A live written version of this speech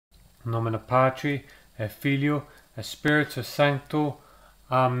In nomine Patri, et Filio, et Spiritus Sancto.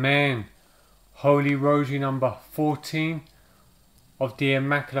 Amen. Holy Rosary number 14 of the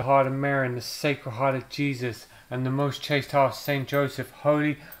Immaculate Heart of Mary and the Sacred Heart of Jesus and the Most Chaste Heart of Saint Joseph.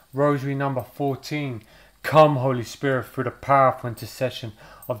 Holy Rosary number 14. Come, Holy Spirit, through the powerful intercession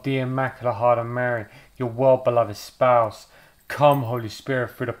of the Immaculate Heart of Mary, your well-beloved spouse. Come, Holy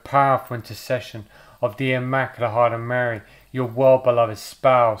Spirit, through the powerful intercession of the Immaculate Heart of Mary, your well-beloved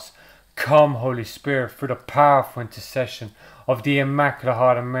spouse. Come, Holy Spirit, through the powerful intercession of the Immaculate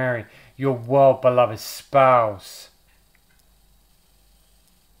Heart of Mary, your well-beloved spouse.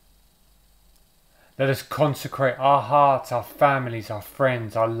 Let us consecrate our hearts, our families, our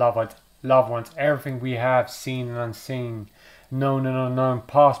friends, our loved ones, everything we have, seen and unseen, known and unknown,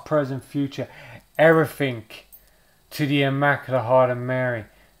 past, present, future, everything to the Immaculate Heart of Mary,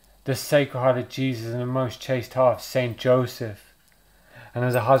 the Sacred Heart of Jesus, and the Most Chaste Heart of Saint Joseph. And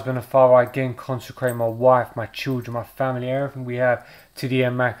as a husband and father, I again consecrate my wife, my children, my family, everything we have to the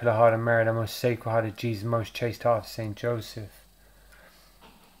Immaculate Heart of Mary, the Most Sacred Heart of Jesus, the Most Chaste Heart of Saint Joseph.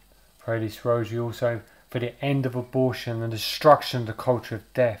 Pray this rosary also for the end of abortion and the destruction of the culture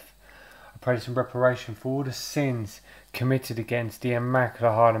of death. I pray this in reparation for all the sins committed against the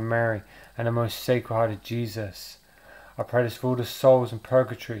Immaculate Heart of Mary and the Most Sacred Heart of Jesus. I pray this for all the souls in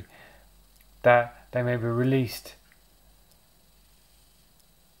purgatory, that they may be released,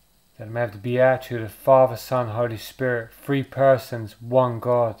 that they may have the beatitude of Father, Son, Holy Spirit, three persons, one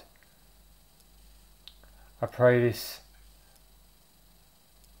God. I pray this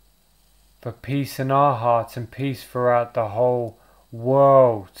for peace in our hearts and peace throughout the whole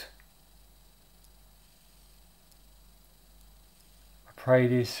world. I pray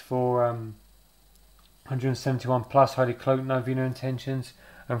this for 171 plus Holy Cloak Novena intentions,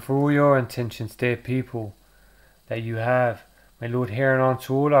 and for all your intentions, dear people, that you have. May Lord hear and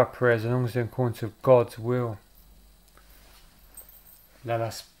answer all our prayers as long as they're in accordance with God's will. Let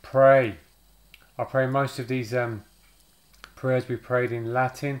us pray. I pray most of these prayers we prayed in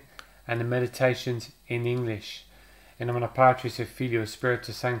Latin and the meditations in English. In nomine Patris et Filio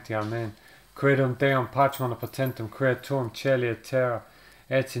Spiritus Sancti. Amen. Credum Deum Patrum Omnipotentem, Creatorum Caeli et Terra,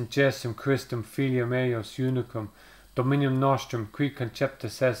 et in Jesum Christum Filium eius unicum, Dominium nostrum, qui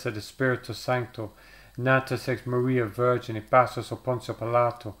conceptus esse de Spiritus Sancto, natus ex Maria Virgine, passus op Pontio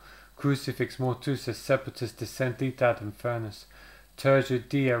Pilato, crucifix mortus et sepultus descendit ad infernus, tertius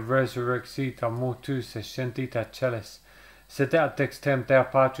dia resurrexit ad mortus et scendit ad celis, sed ad dexterem Dei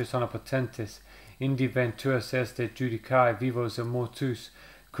Patris omnipotentis, indi venturas est judicae vivos et mortus,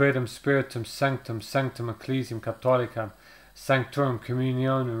 credum Spiritum Sanctum, Sanctum Ecclesiam Catholicam, Sanctorum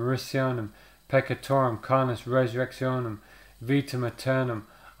Communionem Rissionem, Peccatorum Carnis Resurrectionem, Vitam Aeternam.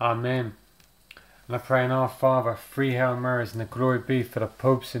 Amen. And I pray in our Father, three Hail Marys, and the glory be for the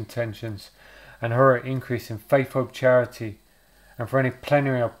Pope's intentions, and her increase in faith, hope, charity, and for any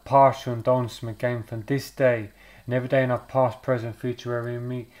plenary or partial indulgence gained from this day, and every day in our past, present, future, where we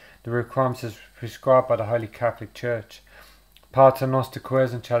meet the requirements as prescribed by the Holy Catholic Church. Pater noster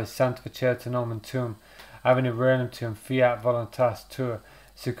quaes in calis sanctificere nomen tuum, aveni regnum tuum, fiat voluntas tua,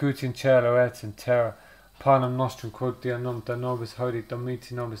 sicut in cielo et in terra. Panem nostrum quotidianum da nobis hodie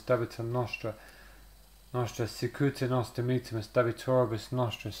domiti nobis debitum nostra, sicut in nos dimitimus debitoribus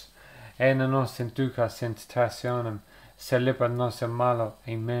nostris, et ne nos inducas in tentationem, sed libera nos a malo.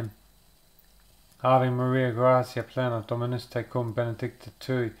 Amen. Ave Maria, gratia plena, Dominus tecum, benedicta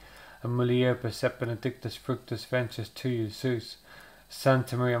tui, and mulieribus et benedictus fructus ventris tui, Jesus.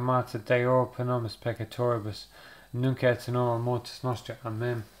 Santa Maria Mater Dei, ora pro nobis peccatoribus, nunc et in hora mortis nostra.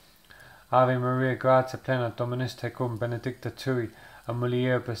 Amen. Ave Maria, gratia plena, Dominus tecum, benedicta tui, and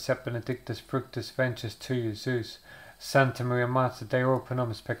mulieribus et benedictus fructus ventris tui, Jesus. Santa Maria Mater Dei, ora pro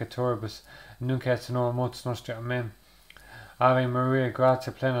nobis peccatoribus, nunc et in hora mortis nostra. Amen. Ave Maria,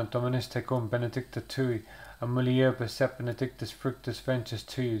 gratia plena, Dominus tecum, benedicta tui, and mulieribus et benedictus fructus ventris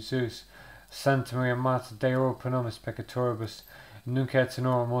tui, Jesus. Santa Maria Mater Dei, ora pro nobis peccatoribus, nunc et in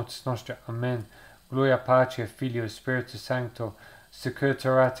hora mortis nostra. Amen. Gloria Patri et Filio Spiritus Sancto, sicut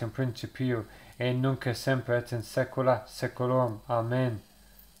erat in principio, et nunc et semper et in saecula saeculorum. Amen.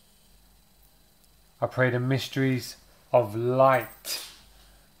 I pray the mysteries of light.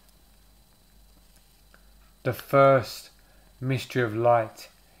 The first mystery of light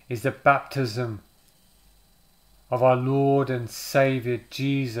is the baptism of our Lord and Saviour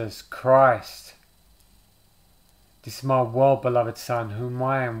Jesus Christ. This is my well-beloved Son, whom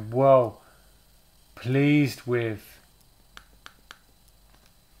I am well pleased with.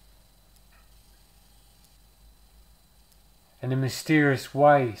 In a mysterious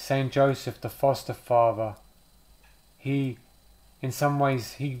way, Saint Joseph, the foster father, he in some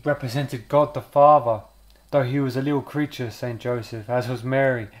ways he represented God the Father, though he was a little creature, Saint Joseph, as was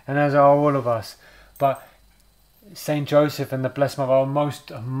Mary, and as are all of us. But Saint Joseph and the Blessed Mother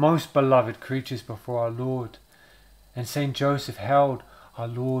are most beloved creatures before our Lord. And Saint Joseph held our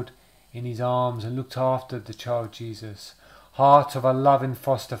Lord in his arms and looked after the child Jesus. Heart of a loving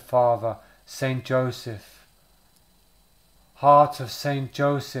foster father, Saint Joseph. Heart of Saint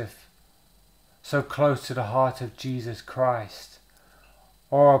Joseph, so close to the heart of Jesus Christ.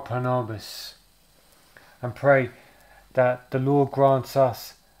 Ora pro nobis. And pray that the Lord grants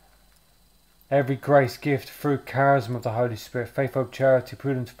us every grace gift through charism of the Holy Spirit, faith, hope, charity,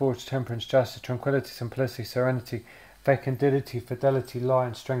 prudence, fortitude, temperance, justice, tranquility, simplicity, serenity, fecundity, fidelity,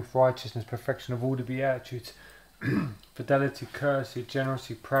 light, strength, righteousness, perfection of all the beatitudes, fidelity, courtesy,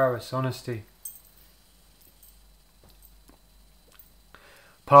 generosity, prowess, honesty.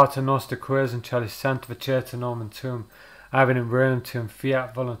 Pater noster, qui es in calis sanctificeta nomen tuum, avenum regnum tuum,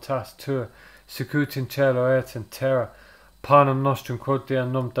 fiat voluntas tua, sicut in cielo et in terra. Panem nostrum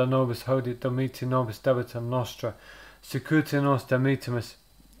quotidianum nom da nobis hodie, domiti nobis debitum nostra, sicut in nos demitimus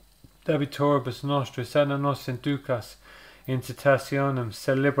debitoribus nostris, et non nos inducas in tentationem,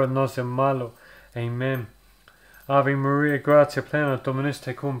 sed libera nos in malo. Amen. Ave Maria, gratia plena, Dominus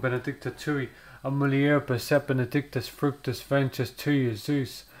tecum, benedicta tui, a mulieribus et benedictus fructus ventris tui,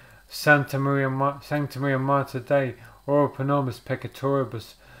 Jesus. Sancta Maria Mater Dei, ora pro nobis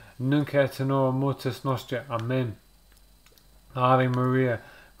peccatoribus, nunc et in hora mortis nostri. Amen. Ave Maria,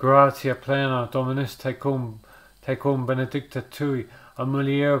 gratia plena, Dominus tecum, benedicta tui, a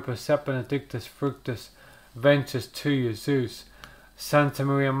mulieribus et benedictus fructus ventris tui, Jesus. Sancta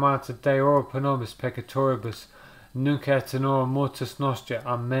Maria Mater Dei, ora pro nobis peccatoribus, nunc et in hora mortis nostri.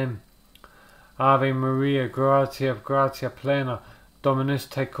 Amen. Ave Maria, gratia plena, Dominus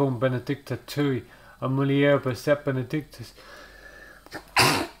tecum, benedicta tui, a mulieribus et benedictus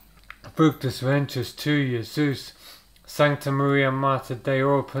fructus ventris tui, Jesus. Sancta Maria Mater Dei,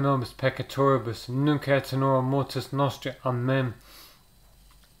 ora pro nobis peccatoribus, nunc et in hora mortis nostri. Amen.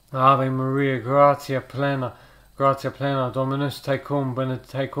 Ave Maria, gratia plena, Dominus tecum,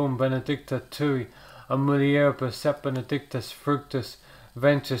 benedicta tui, a mulieribus et benedictus fructus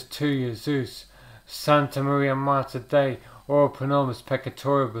ventris tui, Jesus. Sancta Maria Mater Dei, ora pro nobis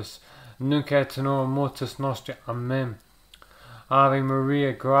peccatoribus, nunc et in hora mortis nostri. Amen. Ave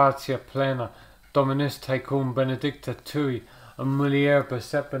Maria, gratia plena, Dominus tecum, benedicta tui, a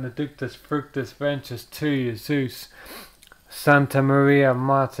mulieribus et benedictus fructus ventris tui, Jesus. Sancta Maria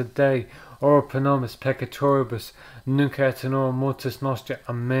Mater Dei, ora pro nobis peccatoribus, nunc et in hora mortis nostri.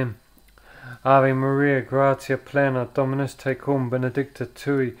 Amen. Ave Maria, gratia plena, Dominus tecum, benedicta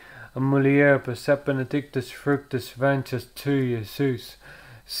tui, a mulieribus et benedictus fructus ventris tui, Jesus.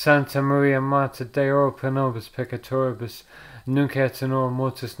 Sancta Maria Mater Dei, ora pro nobis peccatoribus, nunc et in hora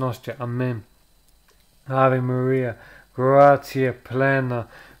mortis nostri. Amen. Ave Maria, gratia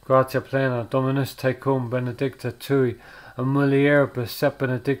plena, Dominus tecum, benedicta tui, a mulieribus et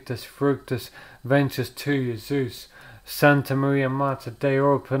benedictus fructus ventris tui, Jesus. Sancta Maria Mater Dei,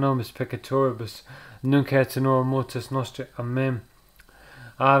 ora pro nobis peccatoribus, nunc et in hora mortis nostri. Amen.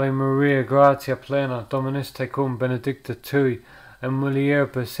 Ave Maria, gratia plena, Dominus tecum, benedicta tui, a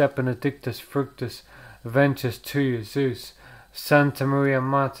mulieribus et benedictus fructus ventris tui, Jesus. Sancta Maria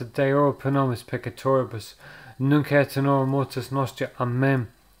Mater Dei, ora pro nobis peccatoribus, nunc et in hora mortis nostri. Amen.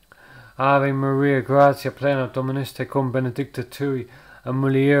 Ave Maria, gratia plena, Dominus tecum, benedicta tui, a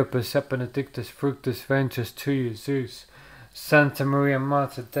mulieribus et benedictus fructus ventris tui, Jesus. Sancta Maria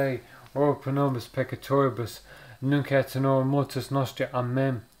Mater Dei, ora pro nobis peccatoribus, nunc et in hora mortis nostri.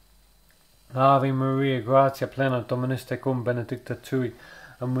 Amen. Ave Maria, gratia plena, Dominus tecum, benedicta tui,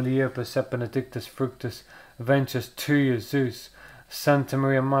 a mulieribus et benedictus fructus ventris tui, Jesus. Sancta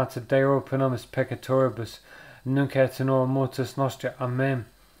Maria Mater Dei, ora pro nobis peccatoribus, nunc et in hora mortis nostri. Amen.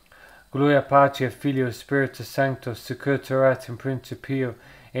 Gloria Patri et Filio Spiritus Sancto, sicut erat in principio,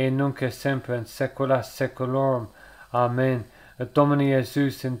 et nunc et semper in saecula saeculorum. Amen. Et Domini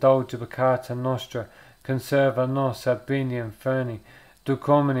Iesus indulge peccata nostra, conserva nos ab bene inferni, duc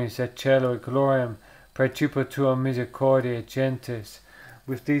hominis et caelo et gloriam, praecipo tua misericordia gentes.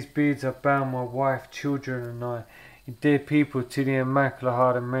 With these beads I bound my wife, children, and I, dear people, to the Immaculate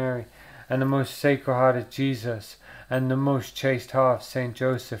Heart of Mary, and the most Sacred Heart of Jesus, and the most chaste heart of Saint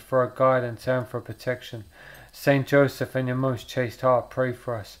Joseph, for our guidance and for protection. Saint Joseph and your most chaste heart, pray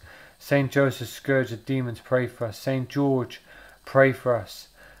for us. Saint Joseph, scourge of demons, pray for us. Saint George, pray for us.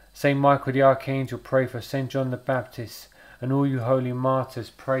 Saint Michael the Archangel, pray for us. Saint John the Baptist, and all you holy martyrs,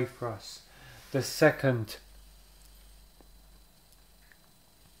 pray for us. The second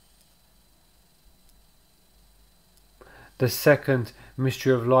The second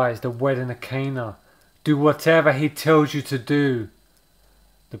mystery of light is the wedding of Cana. Do whatever he tells you to do,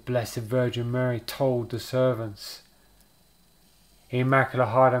 the Blessed Virgin Mary told the servants. Immaculate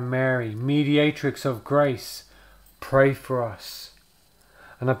Heart of Mary, mediatrix of grace, pray for us.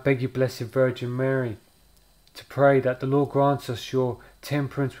 And I beg you, Blessed Virgin Mary, to pray that the Lord grants us your 10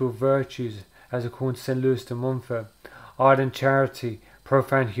 principal virtues, as according to St. Louis de Montfort: ardent charity,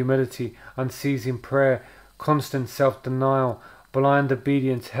 profound humility, unceasing prayer, constant self-denial, blind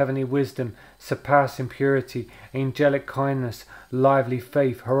obedience, heavenly wisdom, surpassing purity, angelic kindness, lively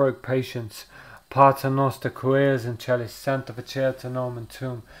faith, heroic patience. Pater noster, quaes in celis, sanctificetur nomen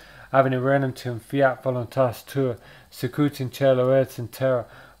tuum, adveniat regnum tuum, fiat voluntas tua, sicut in cielo et in terra.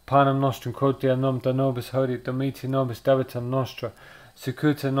 Panem nostrum quotidianum da nobis hodie, dimitte nobis debita nostra,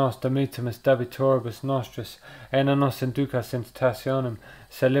 sicut nos dimittimus debitoribus nostris, et non nos inducas in tentationem,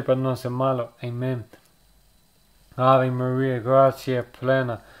 sed libera nos in malo. Amen. Ave Maria, gratia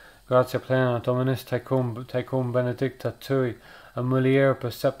plena, Dominus tecum benedicta tui, and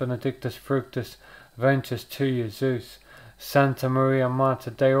mulieribus et benedictus fructus ventris tui, Jesus. Santa Maria,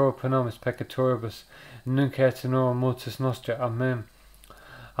 Mater Dei, ora pro nobis peccatoribus, nunc et in hora mortis nostri. Amen.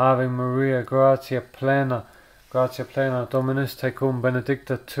 Ave Maria, gratia plena, Dominus tecum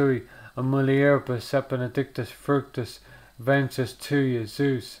benedicta tui, and mulieribus et benedictus fructus ventris tui,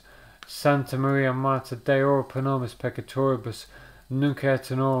 Jesus. Santa Maria, Mater Dei, ora pro nobis peccatoribus, nunc et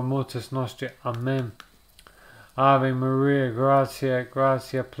in hora mortis nostri. Amen. Ave Maria,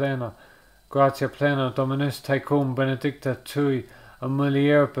 gratia plena, Dominus tecum benedicta tui, and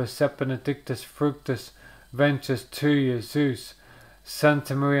mulieribus et benedictus fructus ventris tui, Jesus.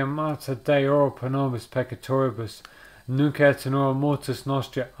 Santa Maria, Mater Dei, ora pro nobis peccatoribus, nunc et in hora mortis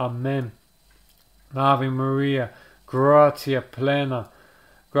nostri. Amen. Ave Maria, gratia plena,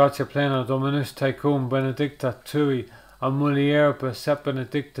 Dominus tecum benedicta tui, and mulieribus et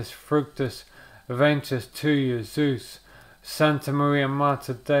benedictus fructus ventris tui, Jesus. Santa Maria,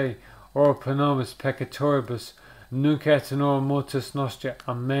 Mater Dei, ora pro nobis peccatoribus, nunc et in hora mortis nostri.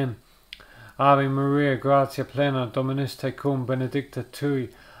 Amen. Ave Maria, gratia plena, Dominus tecum benedicta tui,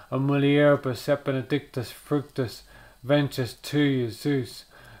 and mulieribus et benedictus fructus ventris tui, Jesus.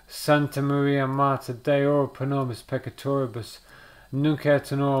 Santa Maria, Mater Dei, ora pro nobis peccatoribus, nunc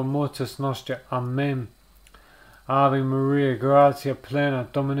et in hora mortis nostri. Amen. Ave Maria, gratia plena,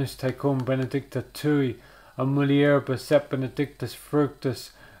 Dominus tecum benedicta tui, and mulieribus et benedictus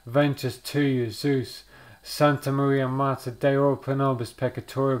fructus ventris tui, Jesus. Santa Maria, Mater Dei, ora pro nobis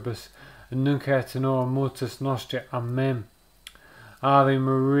peccatoribus, nunc et in hora mortis nostri. Amen. Ave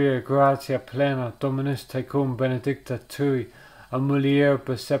Maria, gratia plena, Dominus tecum benedicta tui, and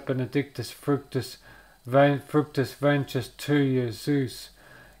mulieribus et benedictus fructus ventris tui, Jesus.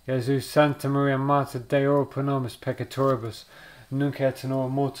 Jesus. Santa Maria, Mater Dei, ora pro nobis peccatoribus, nunc et in hora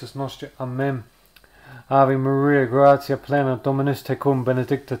mortis nostri. Amen. Ave Maria, gratia plena, Dominus tecum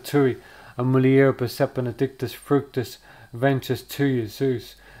benedicta tui, and mulieribus et benedictus fructus ventris tui,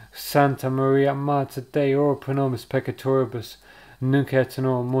 Jesus. Santa Maria, Mater Dei, ora pro nobis peccatoribus, nunc et in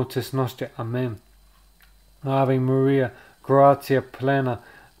hora mortis nostri. Amen. Ave Maria, gratia plena,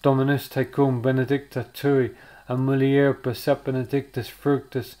 Dominus tecum benedicta tui, and mulieribus et benedictus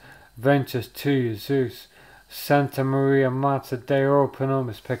fructus ventris tui, Jesus. Santa Maria, Mater Dei, ora pro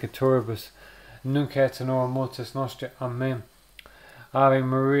nobis peccatoribus, nunc et in hora mortis nostri. Amen. Ave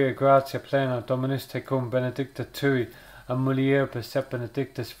Maria, gratia plena, Dominus tecum benedicta tui, and mulieribus et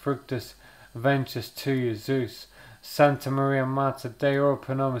benedictus fructus ventris tui, Jesus. Santa Maria, Mater Dei, ora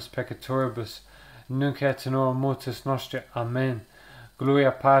pro nobis peccatoribus, nunc et in hora mortis nostri. Amen.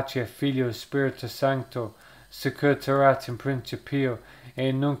 Gloria Patri, Filio, Spiritus Sancto, sicut erat in principio,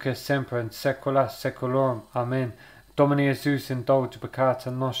 et nunc et semper in saecula saeculorum. Amen. Domine Iesus, indulge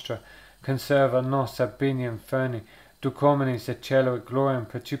peccata nostra, conserva nos ab bini inferni, duc homines et cielo et gloriam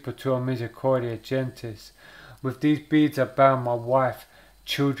percipa tua misericordia gentis. With these beads I bound my wife,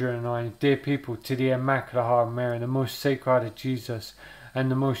 children, and I, dear people, to the Immaculate Heart of Mary, the most sacred heart of Jesus, and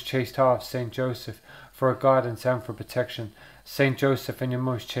the most chaste heart of Saint Joseph, for guidance and for protection. Saint Joseph, in your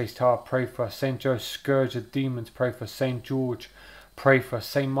most chaste heart, pray for us. Saint Joseph, scourge of demons, pray for us. Saint George, pray for us.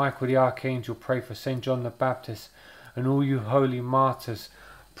 Saint Michael the Archangel, pray for us. Saint John the Baptist, and all you holy martyrs,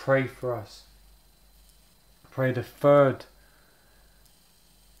 pray for us. Pray the third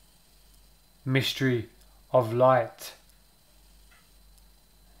mystery of light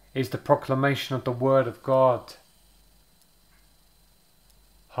is the proclamation of the Word of God.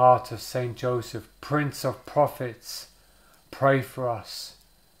 Heart of Saint Joseph, Prince of Prophets, pray for us.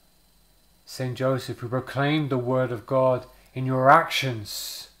 Saint Joseph, who proclaimed the Word of God in your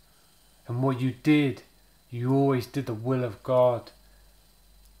actions and what you did, You always did the will of God.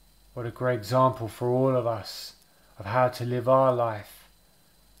 What a great example for all of us of how to live our life,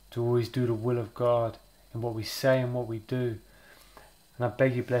 to always do the will of God in what we say and what we do. And I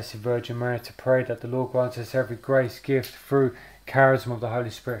beg you, Blessed Virgin Mary, to pray that the Lord grants us every grace, gift, through charism of the Holy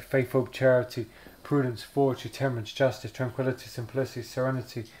Spirit, faith, hope, charity, prudence, fortitude, temperance, justice, tranquility, simplicity,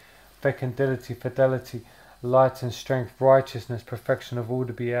 serenity, fecundity, fidelity, light and strength, righteousness, perfection of all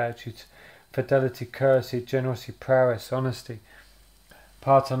the beatitudes, fidelity, courtesy, generosity, prowess, honesty.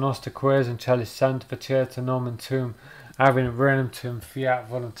 Pater noster quaes and chalice sanctificata nomen tuum, avin renum tuum, fiat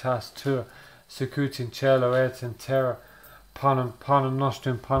voluntas tua, secut in cielo et in terra, panem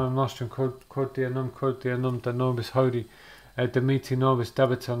nostrum, quotidianum da nobis hodie, et dimiti nobis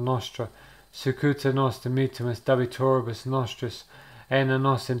debita nostra, secuta nos dimitimus debitoribus nostris, et ne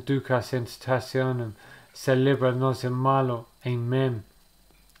nos inducas in tentationem, sed libera nos in malo. Amen.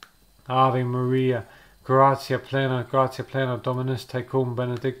 Ave Maria, gratia plena, Dominus tecum,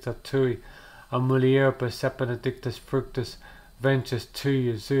 benedicta tui, and mulieribus et benedictus fructus ventris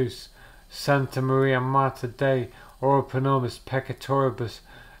tui, Jesus. Santa Maria Mater Dei, ora pro nobis peccatoribus,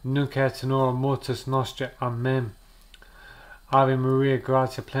 nunc et in hora mortis nostri. Amen. Ave Maria,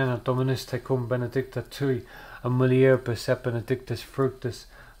 gratia plena, Dominus tecum, benedicta tui, and mulieribus et benedictus fructus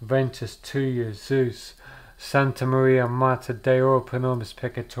ventris tui, Jesus. Santa Maria Mater Dei, ora pro nobis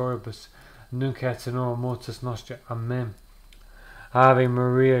peccatoribus, nunc et in hora mortis nostri. Amen. Ave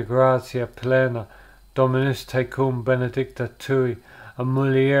Maria, gratia plena, Dominus tecum, benedicta tui, and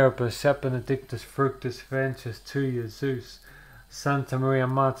mulieribus et benedictus fructus ventris tui, Jesus. Santa Maria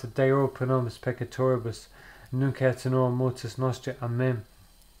Mater Dei, ora pro nobis peccatoribus, nunc et in hora mortis nostri. Amen.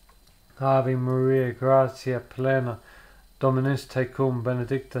 Ave Maria, gratia plena, Dominus tecum,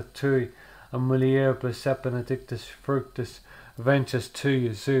 benedicta tui, and mulieribus et benedictus fructus ventris tui,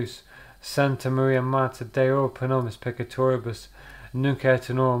 Jesus. Santa Maria Mater Dei, ora pro nobis peccatoribus, nunc et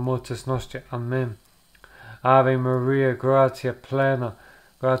in hora mortis nostri. Amen. Ave Maria, gratia plena,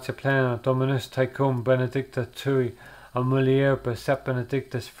 Dominus tecum, benedicta tui, and mulieribus et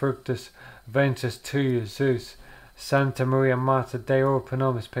benedictus fructus ventris tui, Jesus. Santa Maria Mater Dei, ora pro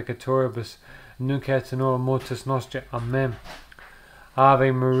nobis peccatoribus, nunc et in hora mortis nostri. Amen.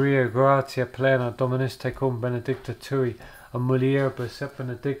 Ave Maria, gratia plena, Dominus tecum, benedicta tui, and mulieribus et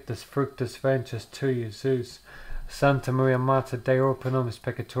benedictus fructus ventris tui, Jesus. Santa Maria Mater Dei, ora pro nobis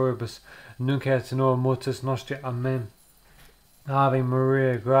peccatoribus, nunc et in hora mortis nostri. Amen. Ave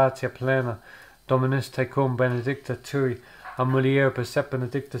Maria, gratia plena, Dominus tecum, benedicta tui, and mulieribus et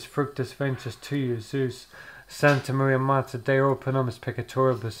benedictus fructus ventris tui, Jesus. Santa Maria Mater Dei, ora pro nobis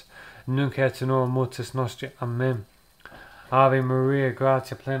peccatoribus, nunc et in hora mortis nostri. Amen. Ave Maria,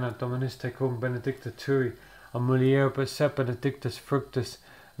 gratia plena, Dominus tecum, benedicta tui, and mulieribus et benedictus fructus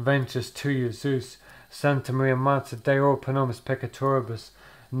ventris tui, Jesus. Santa Maria Mater Dei, ora pro nobis peccatoribus,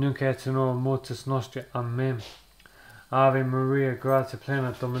 nunc et in hora mortis nostri. Amen. Ave Maria, gratia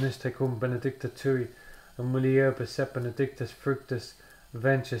plena, Dominus tecum, benedicta tui, and mulieribus et benedictus fructus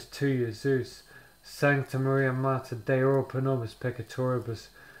ventris tui, Jesus. Sancta Maria Mater Dei, ora pro nobis peccatoribus,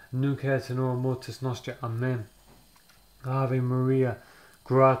 nunc et in hora mortis nostri. Amen. Ave Maria,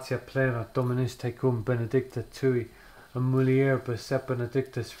 gratia plena, Dominus tecum, benedicta tui, and mulieribus et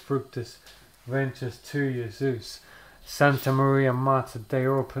benedictus fructus ventris tui, Jesus. Santa Maria Mater Dei,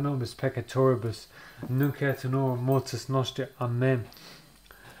 ora pro nobis peccatoribus, nunc et in hora mortis nostri. Amen.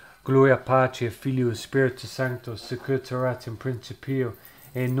 Gloria Patri, Filio, Spiritus Sancto, sicut erat in principio,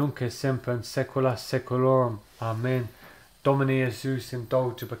 et nunc et semper in saecula saeculorum. Amen. Domine Jesus,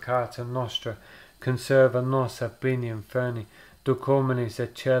 indulge peccata nostra, conserva nos ab bene inferni, duc homines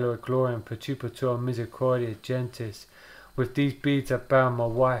et cielo et gloriam percipitur misericordia gentes. With these beads I bound my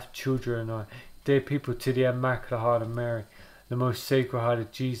wife, children, and I, dear people, to the Immaculate Heart of Mary, the most Sacred Heart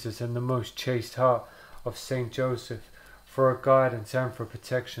of Jesus, and the most Chaste Heart of Saint Joseph, for our guidance and for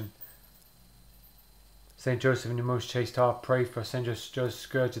protection. Saint Joseph, in your most chaste heart, pray for us. Saint Joseph,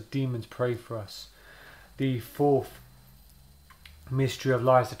 scourge of demons, pray for us. The fourth mystery of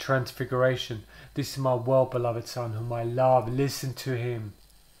life, the Transfiguration. This is my well-beloved Son, whom I love. Listen to him.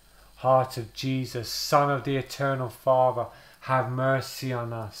 Heart of Jesus, Son of the Eternal Father, have mercy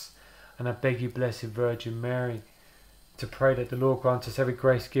on us. And I beg you, Blessed Virgin Mary, to pray that the Lord grant us every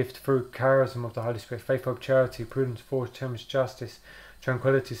grace, gift, fruit, charism of the Holy Spirit, faith, hope, charity, prudence, fortitude, temperance, justice,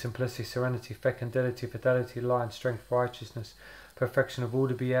 tranquility, simplicity, serenity, fecundity, fidelity, light, strength, righteousness, perfection of all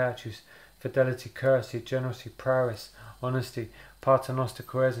the beatitudes, fidelity, courtesy, generosity, prowess, honesty, Pater noster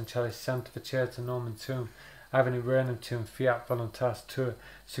quaes and chalice sanctificata nomen tuum, aveni renum tuum, fiat voluntas tua,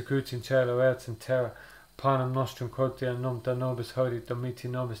 secut in cielo et in terra, panem nostrum quotidianum da nobis hodie, domiti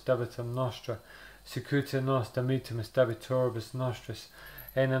nobis debita nostra, secute nos domitimus debitoribus nostris,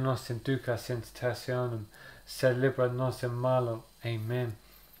 et nos inducas in tentationem, sed libera nos in malo. Amen.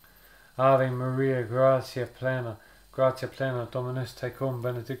 Ave Maria, gratia plena, Dominus tecum,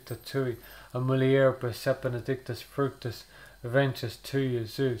 benedicta tui, and mulieribus et benedictus fructus ventris tui,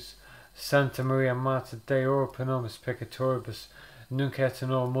 Jesus. Santa Maria Mater Dei, ora pro nobis peccatoribus, nunc et in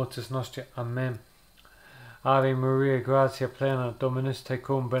hora mortis nostri. Amen. Ave Maria, gratia plena, Dominus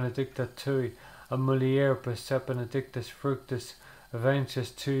tecum, benedicta tui, and mulieribus et benedictus fructus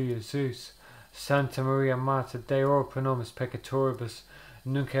ventris tui, Jesus. Santa Maria Mater Dei, ora pro nobis peccatoribus,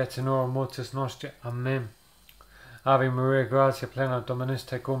 nunc et in hora mortis nostri. Amen. Ave Maria, gratia plena, Dominus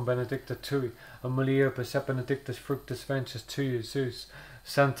tecum, benedicta tui, and mulieribus et benedictus fructus ventris tui, Jesus.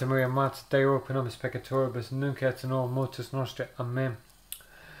 Santa Maria Mater Dei, ora pro nobis peccatoribus, nunc et in hora mortis nostri. Amen.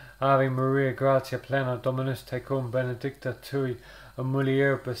 Ave Maria, gratia plena, Dominus tecum, benedicta tui, and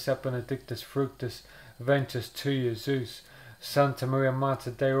mulieribus et benedictus fructus ventris tui, Jesus. Santa Maria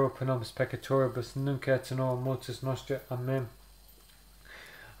Mater Dei, ora pro nobis peccatoribus, nunc et in hora mortis nostri. Amen.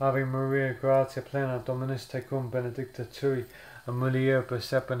 Ave Maria, gratia plena, Dominus tecum, benedicta tui, and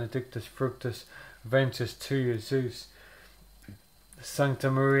mulieribus et benedictus fructus ventris tui, Jesus. Sancta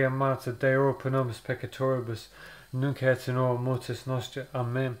Maria Mater Dei, ora pro nobis peccatoribus, nunc et in hora mortis nostri.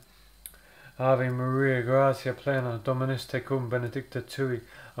 Amen. Ave Maria, gratia plena, Dominus tecum, benedicta tui,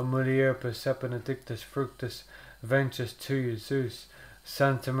 and mulieribus et benedictus fructus ventris tui, Jesus.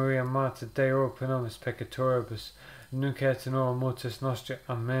 Santa Maria Mater Dei, ora pro nobis peccatoribus, nunc et in hora mortis nostri.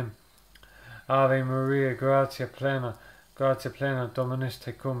 Amen. Ave Maria, gratia plena, Dominus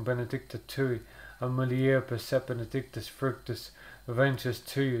tecum, benedicta tui, and mulieribus et benedictus fructus ventris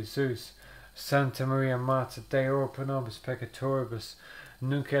tui, Jesus. Santa Maria Mater Dei, ora pro nobis peccatoribus,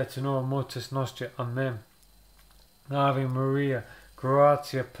 nunc et in hora mortis nostri. Amen. Ave Maria,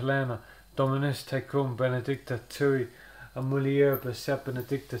 gratia plena, Dominus tecum, benedicta tui, and mulieribus et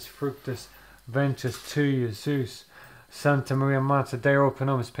benedictus fructus ventris tui, Jesus. Santa Maria Mater Dei, ora pro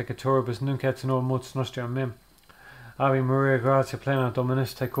nobis peccatoribus, nunc et in hora mortis nostri. Amen. Ave Maria, gratia plena,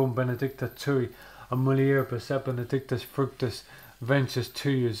 Dominus tecum, benedicta tui, and mulieribus et benedictus fructus ventris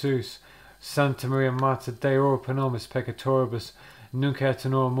tui, Jesus. Santa Maria Mater Dei, ora pro nobis peccatoribus, nunc et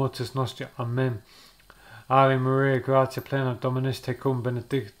in hora mortis nostri. Amen. Ave Maria, gratia plena, Dominus tecum,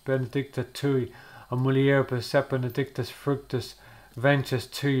 benedicta tui, and mulieribus et benedictus fructus ventris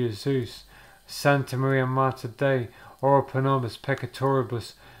tui, Jesus. Santa Maria Mater Dei, ora pro nobis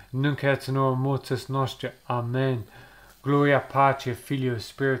peccatoribus, nunc et in hora mortis nostri. Amen. Gloria Patri, Filio,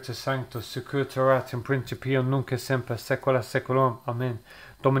 Spiritus Sanctus, sicut erat in principio, nunc et semper, saecula saeculorum. Amen.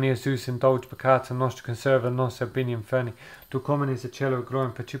 Domine Jesus, indulge peccata nostra, conserva nos ab bini inferni, tu communis et cielo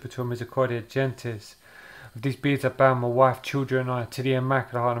gloriam percipitur misericordia gentes. Of these beads I bound my wife, children, and I, to the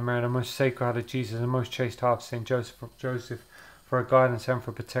Immaculate Heart of Mary, the most sacred heart of Jesus, and the most chaste heart of Saint Joseph, for her guidance and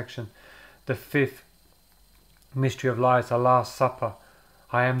for protection. The fifth mystery of lies, the Last Supper.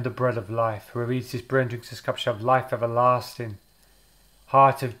 I am the bread of life. Whoever eats this bread and drinks this cup shall have life everlasting.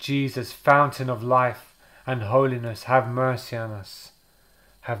 Heart of Jesus, fountain of life and holiness, have mercy on us.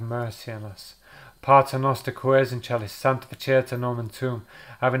 Have mercy on us. Pater noster qui es in celis, sanctificeta nomen tuum,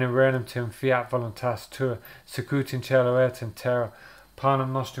 ab in regnum tuum, fiat voluntas tua, sicut in cielo et in terra.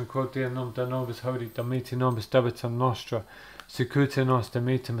 Panem nostrum quotidianum da nobis hodie, domiti nobis debitum nostra, sicut in nos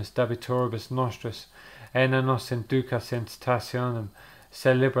domitimus debitoribus nostris, et ne nos inducas in tentationem,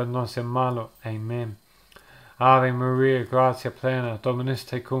 sed libera nos in malo. Amen. Ave Maria, gratia plena, Dominus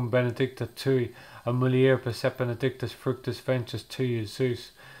tecum, benedicta tui, and mulieribus et benedictus fructus ventris tui,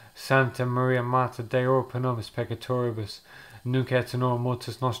 Jesus. Santa Maria Mater Dei, ora pro nobis peccatoribus, nunc et in hora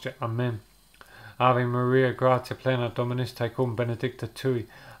mortis nostri. Amen. Ave Maria, gratia plena, Dominus tecum, benedicta tui,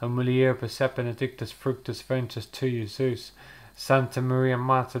 and mulieribus et benedictus fructus ventris tui, Jesus. Santa Maria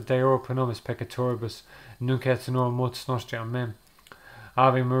Mater Dei, ora pro nobis peccatoribus, nunc et in hora mortis nostri. Amen.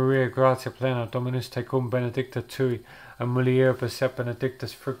 Ave Maria, gratia plena, Dominus tecum, benedicta tui, and mulieribus et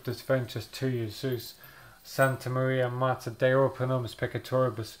benedictus fructus ventris tui, Jesus. Santa Maria Mater Dei, ora pro nobis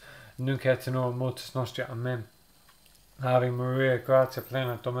peccatoribus, nunc et in hora mortis nostri. Amen. Ave Maria, gratia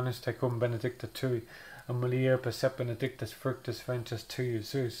plena, Dominus tecum, benedicta tui, and mulieribus et benedictus fructus ventris tui,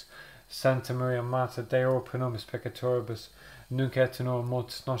 Jesus. Santa Maria Mater Dei, ora pro nobis peccatoribus, nunc et in hora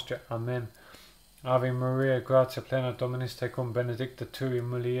mortis nostri. Amen. Ave Maria, gratia plena, Dominus tecum, benedicta tui, in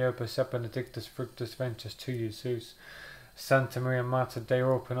mulieribus et benedictus fructus ventris tui, Jesus. Santa Maria Mater Dei,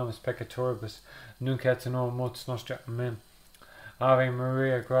 ora pro nobis peccatoribus, nunc et in hora mortis nostri. Amen. Ave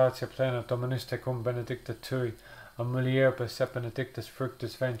Maria, gratia plena, Dominus tecum, benedicta tui, and mulieribus et benedictus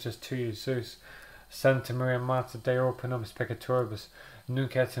fructus ventris tui, Jesus. Santa Maria Mater Dei, ora pro nobis peccatoribus,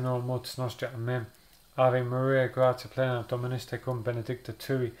 nunc et in hora mortis nostre. Amen. Ave Maria, gratia plena, Dominus tecum, benedicta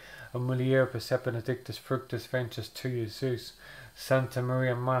tui, in mulieribus et benedictus fructus ventris tui, Iesus. Santa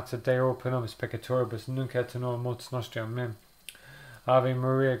Maria Mater Dei, ora pro nobis peccatoribus, nunc et in hora mortis nostre. Amen. Ave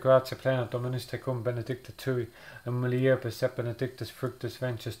Maria, gratia plena, Dominus tecum, benedicta tui, in mulieribus et benedictus fructus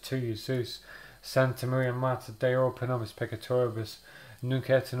ventris tui, Iesus. Santa Maria Mater Dei, ora pro nobis peccatoribus, nunc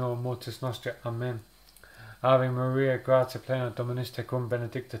et in hora mortis nostre. Amen. Ave Maria, gratia plena, Dominus tecum,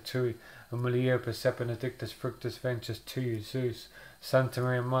 benedicta tui, in mulieribus et benedictus fructus ventris tui, Iesus. Santa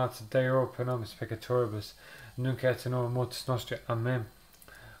Maria Mater Dei, ora pro nobis peccatoribus, nunc et in hora mortis nostre. Amen.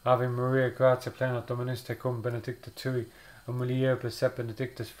 Ave Maria, gratia plena, Dominus tecum, benedicta tui, in mulieribus et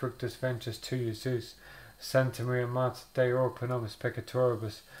benedictus fructus ventris tui, Iesus. Santa Maria Mater Dei, ora pro nobis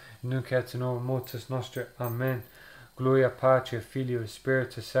peccatoribus, nunc et in hora mortis nostre. Amen. Gloria Patri, Filio,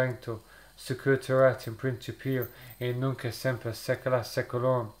 Spiritus Sancto, Securitarat in principio, et nunc et semper saecula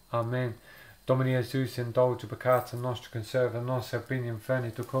saeculorum. Amen. Domini Iesus, indulge peccata nostra, conserva nos ab in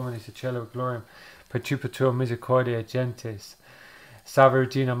inferni, ducominis et cielo gloriam, percipitur misericordia gentes. Salve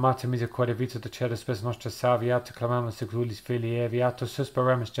Regina, Mater misericordia, vita dulcedo spes nostra, salviato clamamus seclulis filii, viato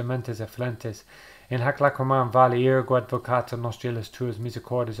suspiramus gementes et flentes. In hac lacrimarum vale ergo advocata nostri illis tuas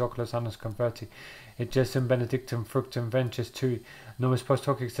misericordias oculos annus converti, et Jesum benedictum fructum ventris tui, nobis post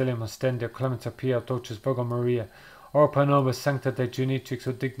hoc exilium ostendia, clementa pia, dulcis Virgo Maria, ora pro nobis sancta Dei genitrix,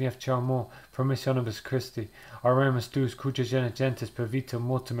 o digni efficiamur, promissionibus Christi, oremus Deus, cuja gentes per vitam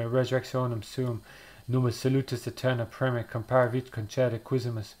mortem et resurrectionem suum, numis salutis aeterna preme, comparavit concede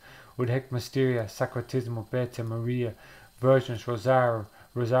quisimus, ut hec mysteria sacratismo Beata Maria, Virgins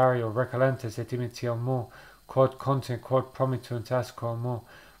Rosario recolentes et imitiamur, quod content quod promittunt asquamur,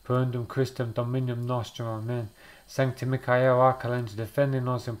 per undum Christum Dominium nostrum. Amen. Sancti Michael Arcangel, defendi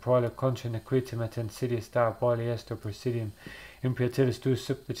nos in prole contra nequitim et insidiis diaboli esto presidium. Impietilis tuus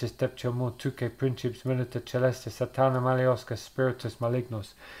supplicis deptiamur, tuque principes milita celeste, satanam aliosca spiritus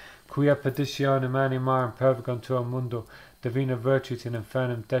malignos, quia petitionem animarum pervigantur mundo, divina virtut in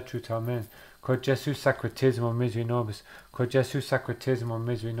infernum detrut. Amen. Quod Jesus sacratismo miseri nobis, quod Jesus sacratismo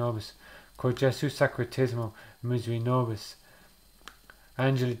miseri nobis, quod Jesus sacratismo miseri nobis.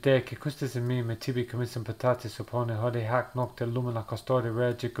 Angeli Dei, que custis in me tibi commissum petatis oppone, hodie hac nocte lumina custode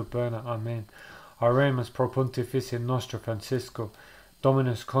regi guberna. Amen. Oremus pro pontificia nostro Francisco,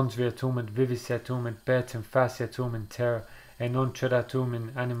 Dominus conviatum et vivisetum et beatum faciatum in terra, et non tredatum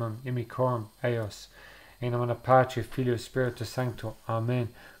in animam imicorum eos. In nomine Patri, Filio, Spiritus Sancto. Amen.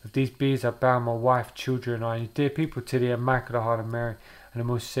 With these beads I bow my wife, children, our dear people, to the Immaculate Heart of Mary, and the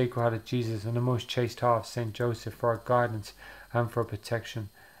most Sacred Heart of Jesus, and the most Chaste Heart of Saint Joseph, for our guidance and for our protection.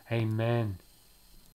 Amen.